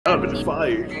been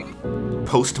fired.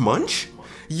 Post munch?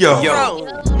 Yo.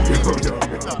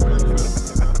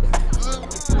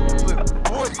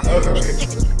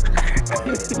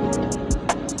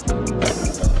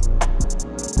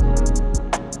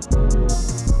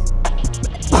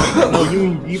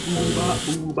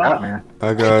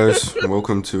 Hi guys,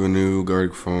 welcome to a new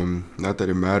Gartic phone. Not that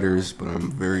it matters, but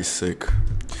I'm very sick.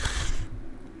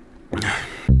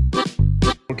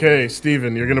 Okay,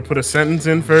 Steven, you're gonna put a sentence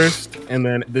in first, and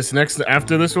then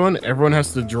after this one, everyone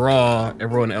has to draw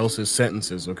everyone else's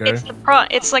sentences, okay?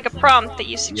 It's like a prompt that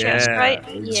you suggest, right?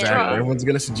 Exactly. Yeah. Everyone's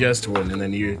gonna suggest one, and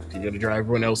then you gotta draw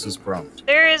everyone else's prompt.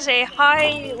 There is a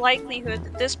high likelihood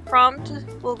that this prompt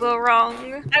will go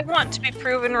wrong. I want to be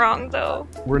proven wrong, though.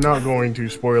 We're not going to,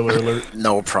 spoiler alert.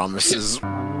 No promises.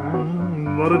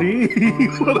 What did he?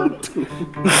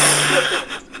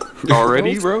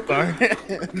 Already, bro? That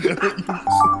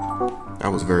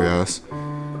was very ass.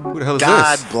 Who the hell is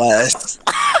God this? bless.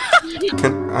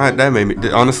 That made me.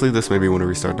 Honestly, this made me want to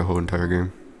restart the whole entire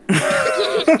game.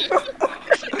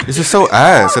 It's just so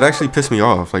ass. It actually pissed me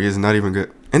off. Like, it's not even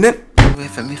good. And then.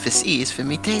 For me, for see, it's for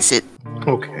me, taste it.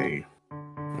 Okay.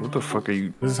 What the fuck are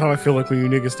you? This is how I feel like when you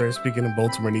niggas start speaking in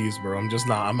Baltimoreese, bro. I'm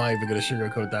not even gonna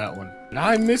sugarcoat that one.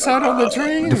 I miss out on the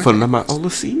train. The fun of my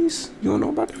overseas? You don't know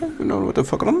about that? You know what the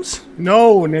fuck it is?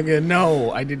 No, nigga, no.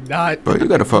 I did not. Bro, you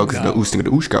gotta focus the oosting of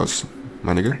the ooshkaus,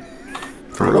 my nigga.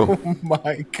 For real. Oh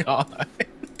my god.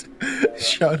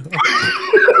 Shut up.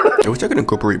 I wish I could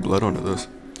incorporate blood onto this.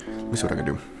 Let me see what I can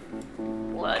do.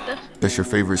 Blood. That's your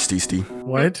favorite steesty.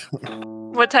 What?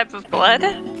 What type of blood?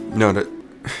 No, that.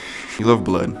 You love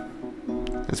blood.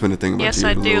 That's been a thing about Yes, you.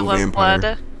 I do love vampire.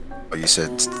 blood. Oh, you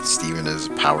said Steven is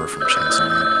power from Chainsaw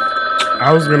Man.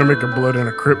 I was gonna make a blood and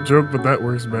a Crip joke, but that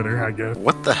works better, I guess.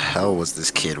 What the hell was this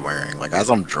kid wearing? Like, as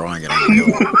I'm drawing it, I'm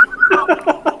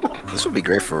like, this would be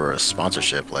great for a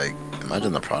sponsorship. Like,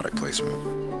 imagine the product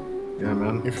placement. Yeah,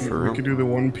 man. If you could do the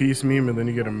One Piece meme and then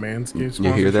you get a Manscaped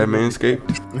You hear that, sponsorship,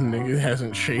 Manscaped? The nigga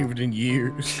hasn't shaved in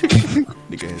years.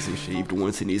 Nigga hasn't shaved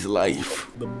once in his life.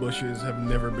 The bushes have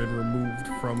never been removed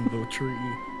from the tree.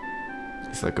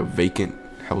 It's like a vacant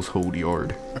household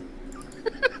yard.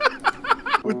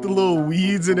 With the little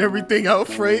weeds and everything out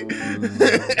front.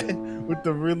 With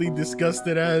the really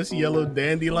disgusted ass yellow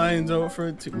dandelions out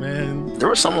front too, man. There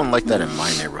was someone like that in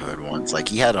my neighborhood once. Like,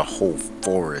 he had a whole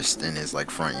forest in his, like,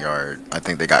 front yard. I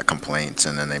think they got complaints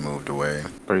and then they moved away.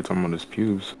 Are you talking about his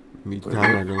pubes? I'm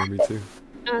not gonna me too.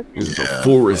 There's a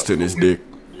forest in his dick.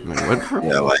 Like, what?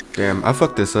 Yeah, like. Damn, I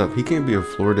fucked this up. He can't be a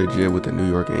Florida Jet with a New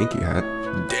York Yankee hat.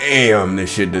 Damn, this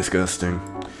shit disgusting.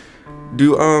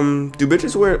 Do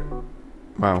bitches wear?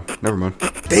 Wow, never mind.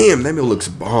 Damn, that meal looks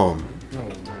bomb.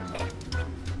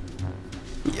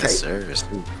 Yes, sir.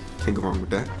 Can't go wrong with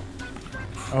that.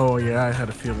 Oh yeah, I had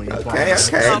a feeling. Okay.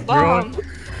 Bomb.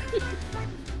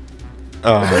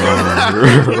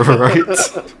 Right.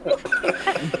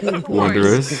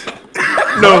 Wondrous.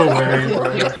 No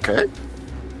way. Okay.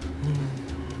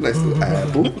 Nice little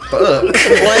apple. Fuck.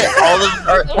 What? All the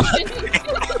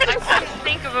I couldn't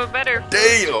think of a better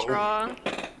face to draw.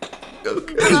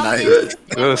 nice.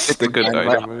 Stick a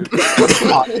dynamite.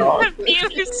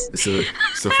 It's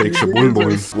a fake shaboom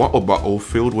boy. Water bottle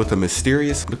filled with a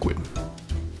mysterious liquid.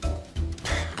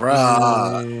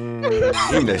 Bruh.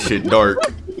 Ain't that shit dark?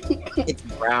 It's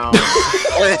brown.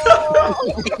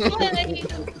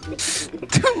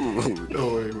 Dude.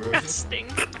 No way, bro. Disgusting.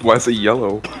 Why is it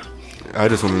yellow? I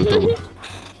just wanted to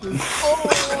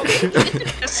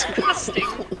Disgusting.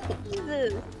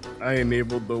 I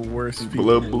enabled the worst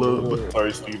people. Blub.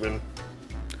 Sorry, Steven.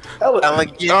 I'm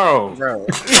like, No. bro.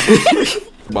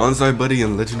 Bonsai Buddy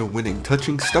and Legend of Winning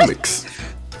touching stomachs.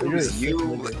 It was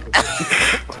you.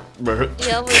 Bro.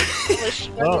 Yeah, was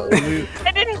struggling.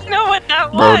 I didn't know what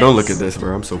that was. Bro, don't look at this,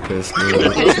 bro. I'm so pissed. With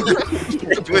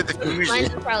the Mine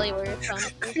fusion. probably worse,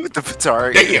 honestly. With the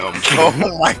Petard. Damn.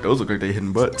 Oh my. Those look like they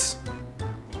hitting butts.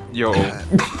 Yo.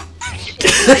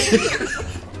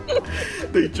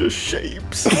 They just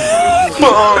shapes.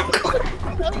 Fuck.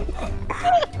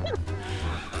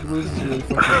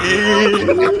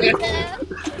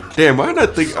 Damn, why did I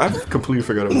think? I completely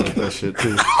forgot about that shit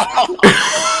too.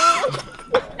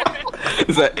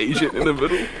 Is that Asian in the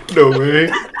middle? No way.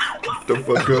 The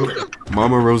fuck up.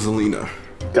 Mama Rosalina.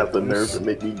 Got the nerve to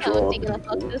make me I was draw. thinking I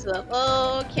fucked this up.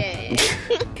 Okay.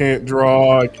 Can't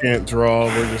draw. I can't draw.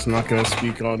 We're just not gonna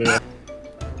speak on it.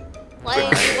 Why you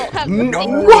won't have No,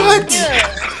 what?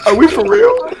 Are we for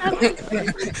real?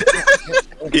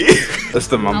 That's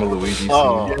the Mama Luigi scene.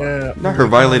 Oh. Yeah. Not her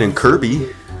violating Kirby.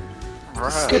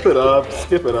 Skip it up.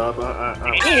 Skip it up.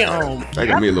 Damn. That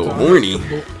got me a little horny.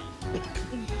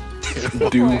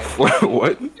 Do for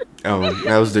what? Oh,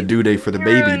 that was the due date for the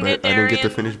baby, Ruined but it, I didn't get to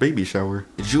Darian. finish baby shower.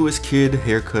 Jewish kid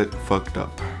haircut fucked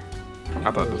up.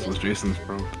 I thought this was Jason's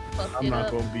prompt. I'm not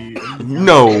gonna be.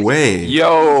 No way.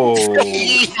 Yo!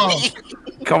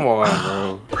 Come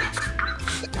on, bro.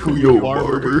 Who your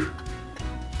barber?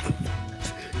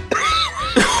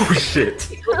 Oh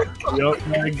shit. Yup,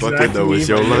 Fuck it though, it's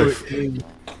your life.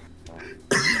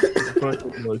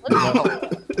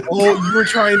 Oh, you were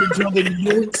trying to drill the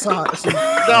yoke side.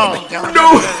 No.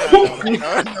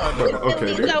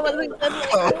 Okay, dude. That wasn't good.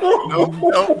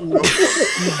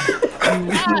 I'm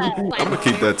gonna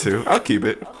keep that too. I'll keep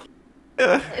it.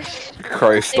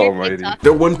 Christ almighty.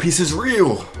 The One Piece is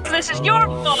real. This is your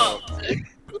fault.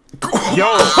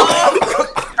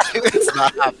 It's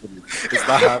not happening. It's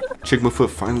not happening. Chickmafoot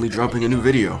finally dropping a new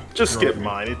video. Just skip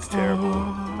mine. It's terrible.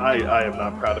 I am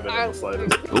not proud of it in the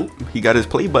slightest. Oh, he got his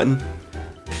play button.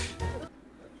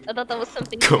 I thought that was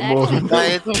something. Come on. My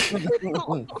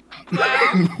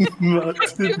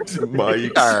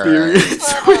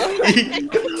experience.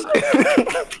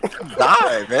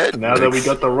 Die, man. Now that we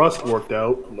got the rust worked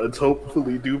out, let's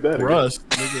hopefully do better. Rust.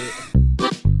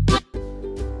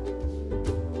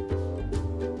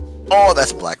 Oh,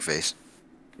 that's blackface.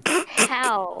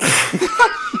 How?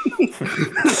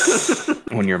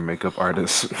 When your makeup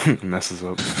artist messes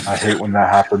up. I hate when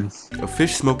that happens. A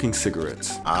fish smoking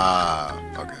cigarettes. Ah,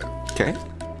 okay. Okay.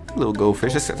 Little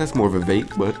goldfish. That's more of a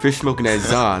vape, but fish smoking that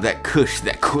za, that kush,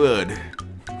 that quid.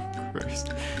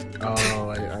 Christ. Oh,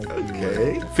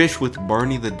 Okay. Fish with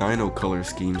Barney the Dino color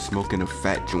scheme smoking a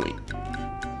fat joint.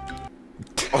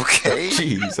 Okay.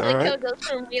 Jeez, alright.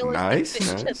 Nice,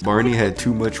 nice. Barney had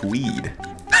too much weed.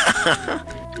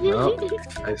 Well,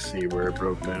 I see where it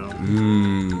broke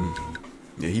down.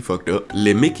 Yeah, he fucked up.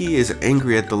 Le Mickey is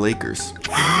angry at the Lakers.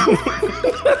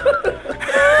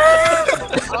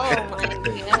 Oh my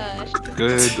gosh.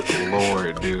 Good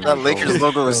lord, dude. That Lakers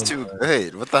logo is too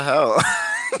good. What the hell?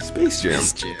 Space Jam.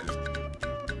 Space Jam.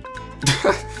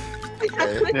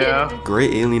 Yeah. Gray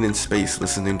alien in space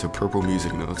listening to purple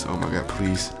music notes. Oh my god,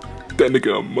 please. That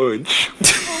nigga a munch.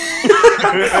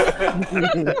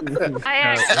 I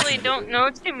actually don't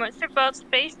know too much about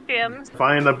Space Jam. If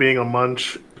I end up being a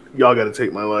munch, y'all gotta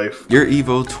take my life. Your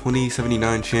Evo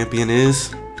 2079 champion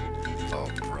is... Oh,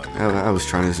 brother. I was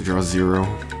trying to draw 0.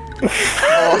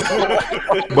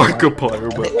 Markiplier,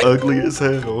 but ugly as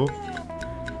hell.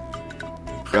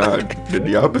 God, did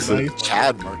the opposite.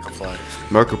 Chad Markiplier.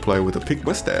 Markiplier with a pink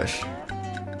mustache.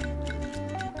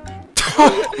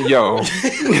 Yo.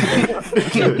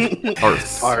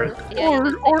 Arth. Alright. Oh,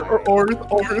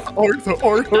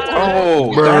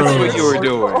 that's what you were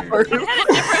doing.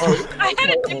 I had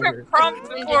a different prompt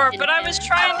before, but I was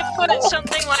trying to put it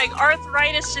something like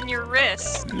arthritis in your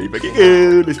wrist. Let's make it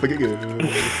good. Let's make it good.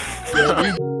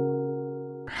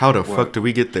 How the fuck did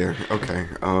we get there? Okay,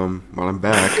 well I'm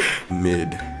back.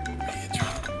 Mid.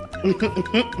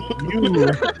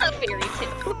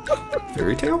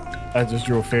 Fairy tale? I just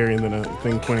drew a fairy and then a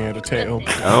thing pointing at a tail.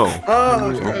 Oh.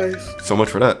 Oh, nice. So much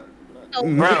for that. Oh,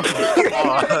 Bro.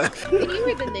 Can you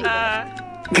even think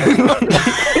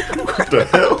What the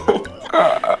hell?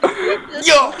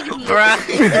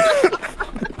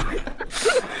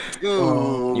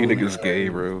 You niggas gay,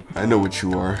 bro. I know what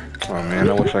you are. Oh man,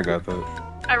 I wish I got that.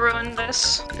 I ruined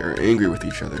this. You're angry with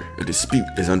each other. A dispute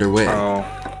is underway. Oh,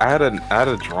 I had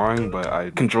a drawing, but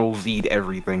I Control-Z'd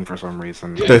everything for some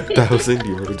reason. The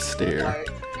 1,000-yard stare.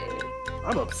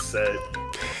 I'm upset.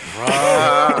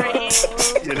 Sorry.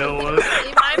 You know what?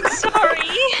 I'm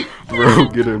sorry. Bro,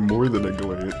 getting more than a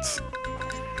glance.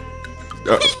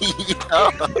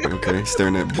 Okay,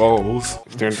 staring at balls.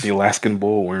 Staring at the Alaskan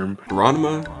bullworm.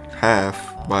 Ranma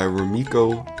Half by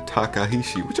Rumiko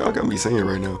Takahashi. What y'all got me saying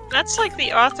right now? That's like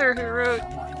the author who wrote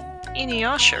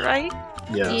Inuyasha, right?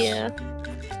 Yes. Yeah.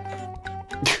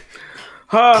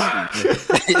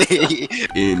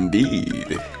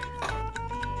 Indeed.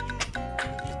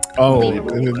 Oh,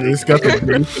 it's got the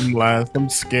Jason last. I'm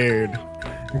scared.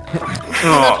 We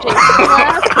got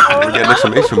an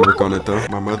exclamation mark on it though.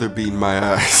 My mother beating my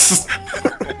ass.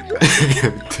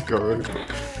 Alright.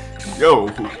 Yo.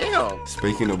 Damn.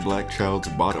 Speaking of black child's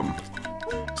bottom.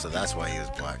 So that's why he was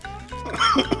black.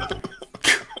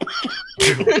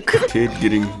 Kid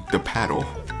getting the paddle.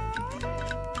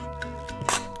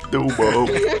 No, Mom.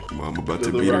 Mom about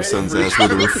to beat her son's ass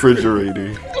with a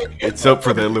refrigerator. It's up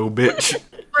for that little bitch.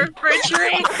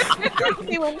 Refrigerate.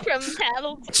 We went from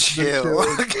paddle to Chill.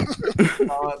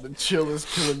 The chill is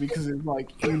killing me because it's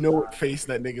like, you know what face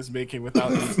that nigga's making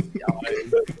without his eyes.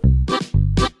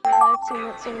 seen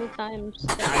that so many times.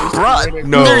 Bruh,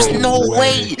 No there's no way.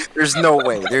 way. There's no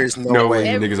way. There's no way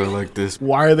way. you niggas are like this.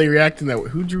 Why are they reacting that way?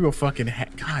 Who drew a fucking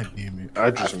hat? God damn it. I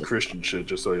drew some Christian shit,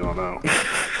 just so y'all know.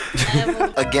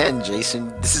 Again,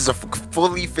 Jason, this is a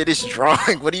fully finished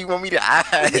drawing. What do you want me to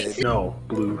add? No,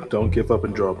 Blue, don't give up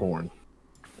and draw porn.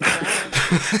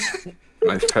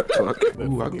 Nice pep talk.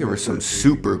 Ooh, I can give her some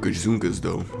super good zungas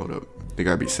though. Hold up. They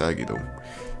gotta be saggy though.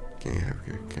 Can't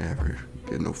have her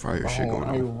get no fire shit going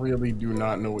I on. really do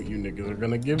not know what you niggas are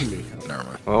gonna give me. Never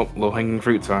mind. Well, low-hanging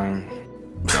fruit time.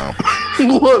 No.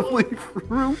 Lovely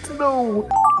fruit, no.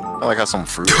 I like how some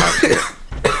fruit out there.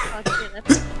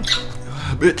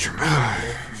 Bitch.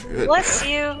 Shit. Bless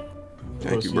you.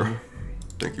 Thank you, bro.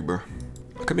 Thank you, bro.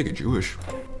 I can make it Jewish.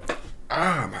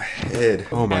 Ah, my head.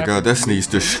 Oh my god, that sneeze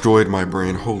destroyed my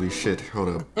brain. Holy shit.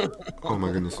 Hold up. Oh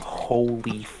my goodness.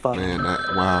 Holy fuck. Man,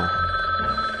 wow.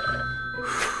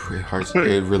 It hurts.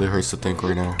 It really hurts to think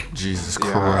right now. Jesus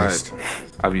Christ.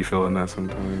 I be feeling that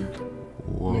sometimes.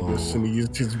 Whoa. Nigga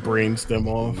sneezed his brainstem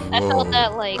off. I felt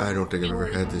that like. I don't think I've ever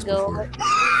had this go- before.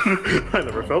 I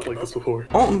never felt like this before.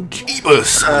 Oh,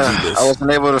 Jeebus. I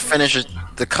wasn't able to finish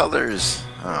the colors.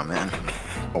 Oh man.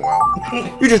 Oh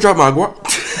well. You just dropped my guap.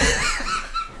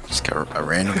 Just got a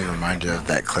randomly reminder of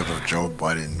that clip of Joe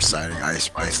Budden citing Ice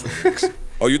Spice lyrics.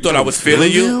 Oh, you thought I was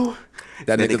feeling you?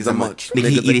 That nigga's a munch. Nigga,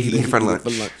 he eat it for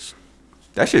lunch.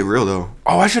 That shit real though.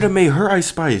 Oh, I should have made her Ice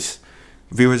Spice.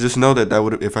 Viewers, just know that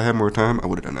would, if I had more time, I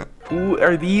would have done that. Who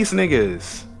are these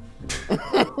niggas?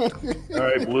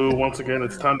 Alright, Blue, once again,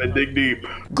 it's time to dig deep.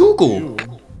 Google.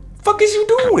 Fuck is you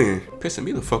doing? Pissing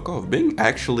me the fuck off. Bing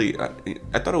actually,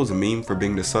 I thought it was a meme for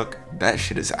Bing to suck. That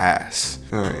shit is ass.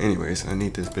 Alright, anyways, I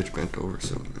need this bitch bent over,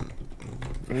 so.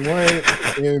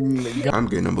 What in I'm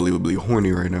getting unbelievably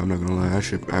horny right now, I'm not gonna lie.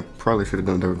 I probably should have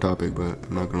done a different topic, but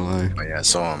I'm not gonna lie. But yeah,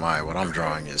 so am I. What I'm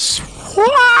drawing is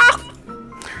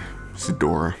It's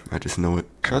Dora. I just know it.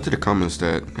 Shout out to the comments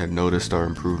that have noticed our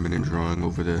improvement in drawing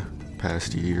over the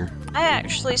past year. I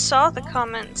actually saw the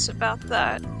comments about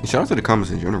that. And shout out to the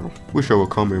comments in general. Wish I would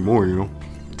comment more, you know.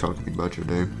 Talk to me about your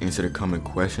day. Answer the comment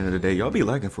question of the day. Y'all be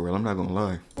liking for real, I'm not gonna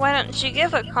lie. Why don't you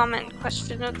give a comment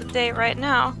question of the day right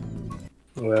now?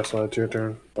 Well, that's why it's your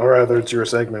turn. Or rather, it's your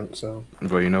segment, so.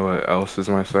 But you know what else is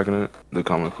my second? The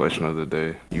common question of the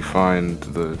day. You find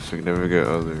the significant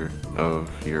other of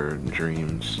your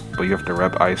dreams, but you have to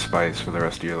rep Ice Spice for the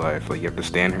rest of your life. Like, you have to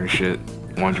stand her shit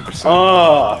 100%.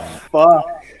 Oh, fuck.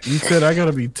 You said I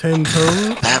gotta be 10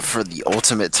 toes? that for the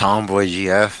ultimate tomboy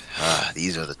GF.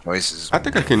 These are the choices. I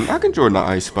think I can join the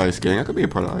Ice Spice gang. I could be a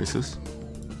part of ISIS.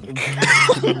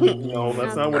 No,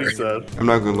 that's not what he said. I'm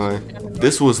not gonna lie.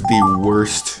 This was the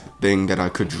worst thing that I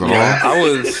could draw. Yeah,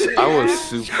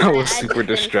 I was super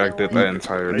distracted that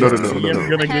entire No, time. no, no, no, no.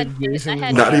 Gonna get Jason.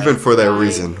 Not even for that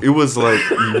reason. It was like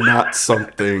not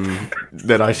something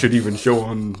that I should even show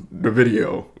on the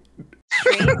video.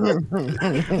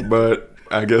 But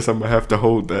I guess I'm gonna have to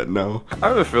hold that now. I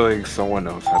have a feeling someone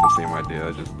else had the same idea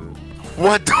I just did.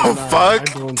 What the I fuck?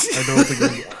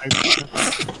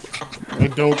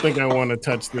 don't think I want to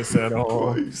touch this at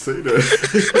all. You say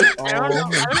that? I don't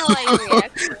know why you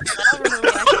reacted. I don't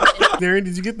know. Darren,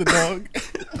 did you get the dog?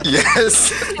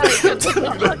 Yes.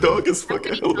 That dog is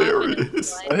fucking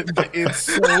hilarious. It's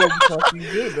so fucking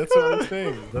good. That's what I'm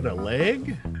saying. Is that a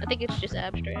leg? I think it's just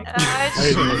abstract.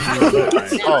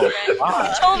 Oh,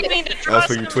 Told me to draw That's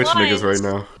for you some Twitch niggas lines.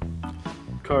 right now.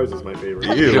 Cars is my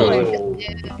favorite. Ew. Oh,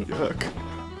 Yuck.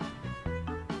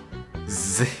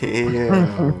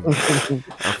 Damn. I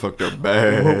fucked up What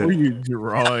bad. were you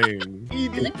drawing?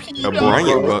 A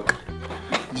Bryant buck.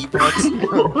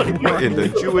 In the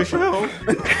Jewish hell.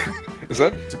 Is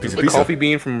that It's a piece of the pizza. coffee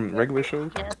bean from regular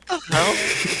shows?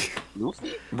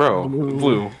 Bro,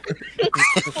 Blue.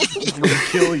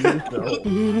 Kill yourself.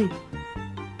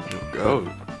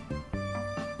 Oh.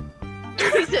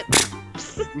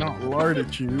 Not lard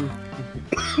at you.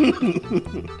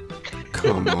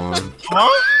 Come on.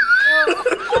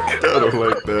 I don't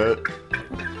like that.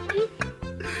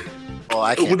 oh,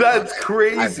 I can't. That's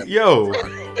crazy. Yo,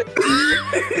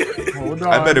 Hold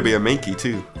on. I better be a Mankey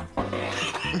too.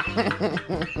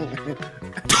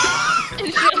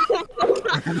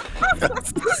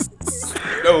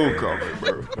 No comment,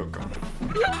 bro. No comment.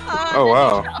 Oh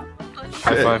wow.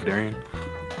 High five, Darian.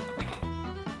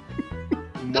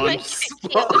 Months.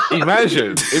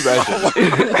 Imagine.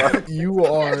 You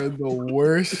are the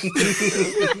worst.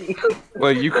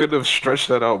 Like, you could have stretched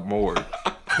that out more.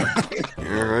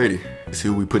 Alrighty. Let's see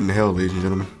who we put in hell, ladies and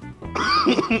gentlemen.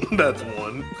 That's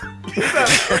one.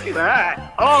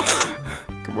 That. Oh.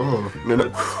 Come on. No, no.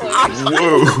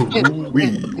 Whoa.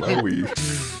 Wee. Wowee.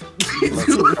 I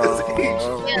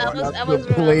was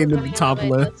playing in the top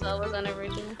left. So I was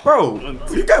unoriginal. Bro,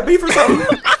 you got beef or something?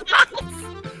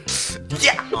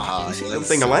 Yeah. Them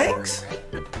Thing of legs.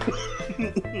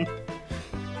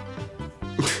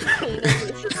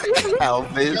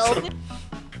 Elvis.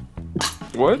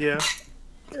 What? Yeah.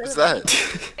 What's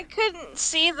that? I couldn't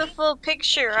see the full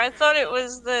picture. I thought it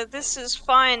was the "this is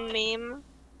fine" meme.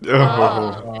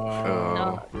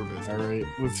 All right,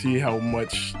 let's see how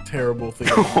much terrible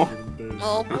things.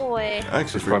 Oh boy. I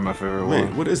actually Probably my favorite Wait,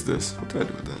 one. what is this? What did I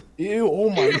do with that? Ew! Oh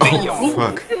my god! Oh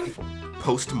fuck.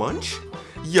 Post munch?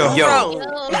 Yo. Yo.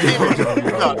 No.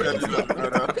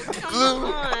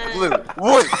 Blue.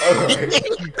 What?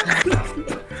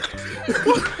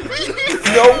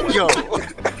 Yo.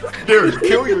 Dude,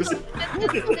 kill yourself. I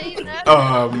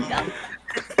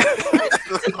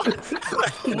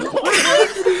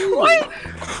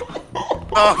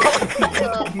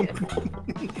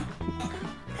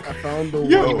found the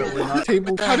one.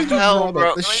 Table. How did you draw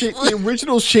that? The shape, the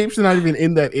original shape's not even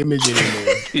in that image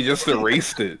anymore. He just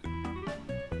erased it.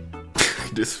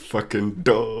 This fucking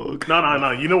dog.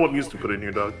 No. You know what music to put in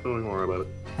here, dog. Don't even worry about it.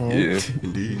 Yeah.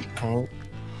 Indeed. Oh.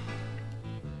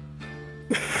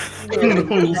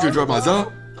 You could drop my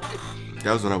zaw.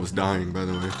 That was when I was dying, by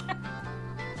the way.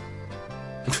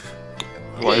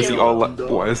 Why is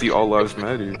he all lives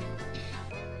matter?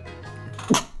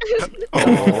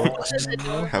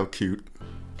 Oh, how cute.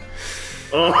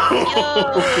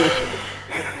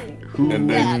 And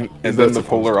then the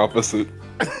polar opposite.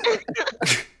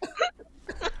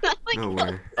 No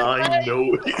way. I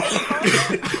know it.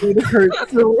 It hurts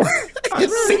so. I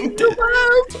synced it.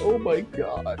 Oh my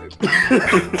god.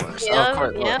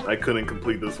 Yeah. I couldn't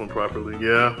complete this one properly.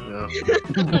 Yeah.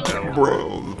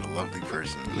 Bro. Lovely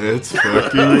person. Let's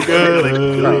fucking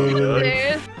go.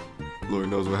 There's Lord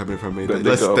knows what happened if I made That that.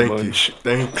 Let's nigga a thank you. munch.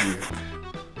 Thank you.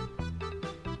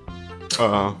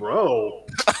 Bro.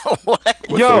 What?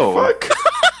 Yo. What the fuck?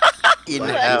 In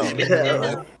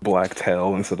hell. Black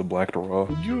tail instead of black raw.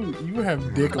 You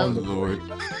have dick on the Lord.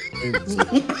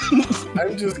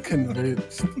 I'm just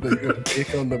convinced that you have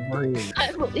dick on the brain.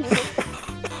 I believe it.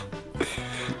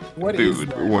 What is Dude,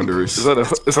 that? Wondrous. Is that a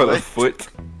foot?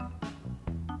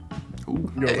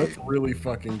 Ooh, Yo, that's really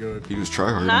fucking good. he was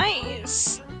tryhard.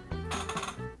 Nice.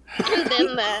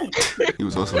 Condemn that. He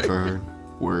was also tryhard.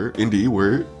 Word, indeed,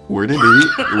 word indeed,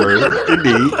 word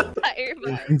indeed.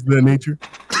 Fireball. Is that nature?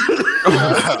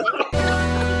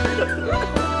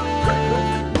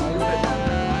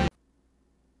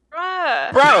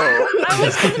 Bruh. Bro. I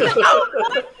was gonna. Oh,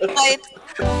 what?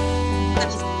 That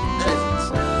is